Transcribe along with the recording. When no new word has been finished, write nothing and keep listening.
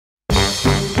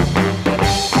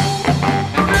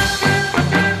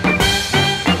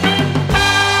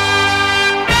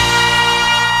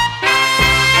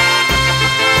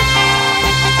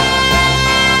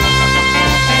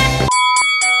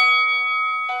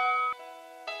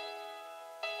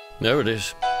There it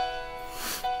is.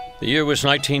 The year was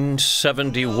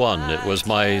 1971. It was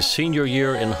my senior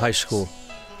year in high school.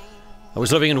 I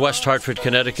was living in West Hartford,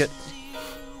 Connecticut,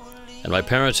 and my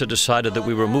parents had decided that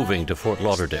we were moving to Fort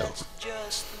Lauderdale.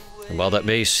 And while that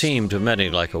may seem to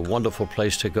many like a wonderful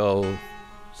place to go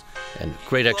and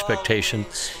great expectation,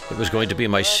 it was going to be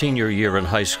my senior year in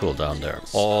high school down there,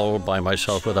 all by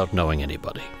myself without knowing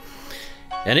anybody.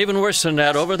 And even worse than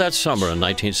that, over that summer in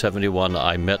 1971,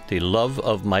 I met the love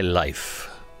of my life,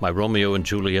 my Romeo and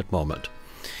Juliet moment.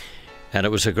 And it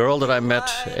was a girl that I met,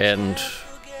 and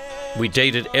we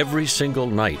dated every single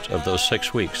night of those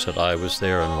 6 weeks that I was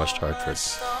there in West Hartford,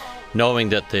 knowing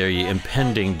that the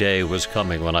impending day was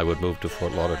coming when I would move to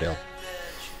Fort Lauderdale.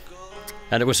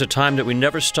 And it was a time that we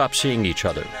never stopped seeing each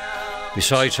other. We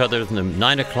saw each other from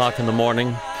 9 o'clock in the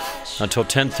morning until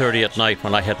 10:30 at night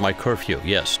when I had my curfew.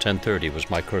 Yes, 10:30 was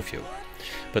my curfew.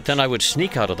 But then I would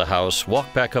sneak out of the house,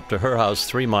 walk back up to her house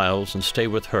 3 miles, and stay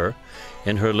with her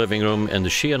in her living room,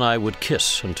 and she and I would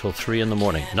kiss until 3 in the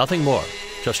morning. Nothing more,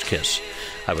 just kiss.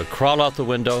 I would crawl out the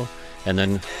window and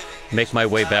then make my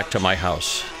way back to my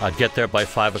house. I'd get there by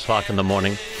 5 o'clock in the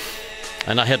morning,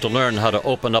 and I had to learn how to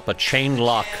open up a chain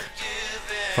lock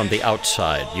from the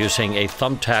outside using a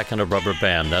thumbtack and a rubber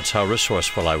band. That's how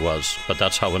resourceful I was, but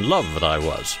that's how in love that I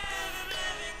was.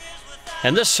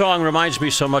 And this song reminds me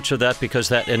so much of that because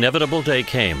that inevitable day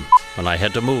came when I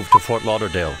had to move to Fort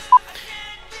Lauderdale,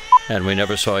 and we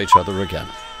never saw each other again.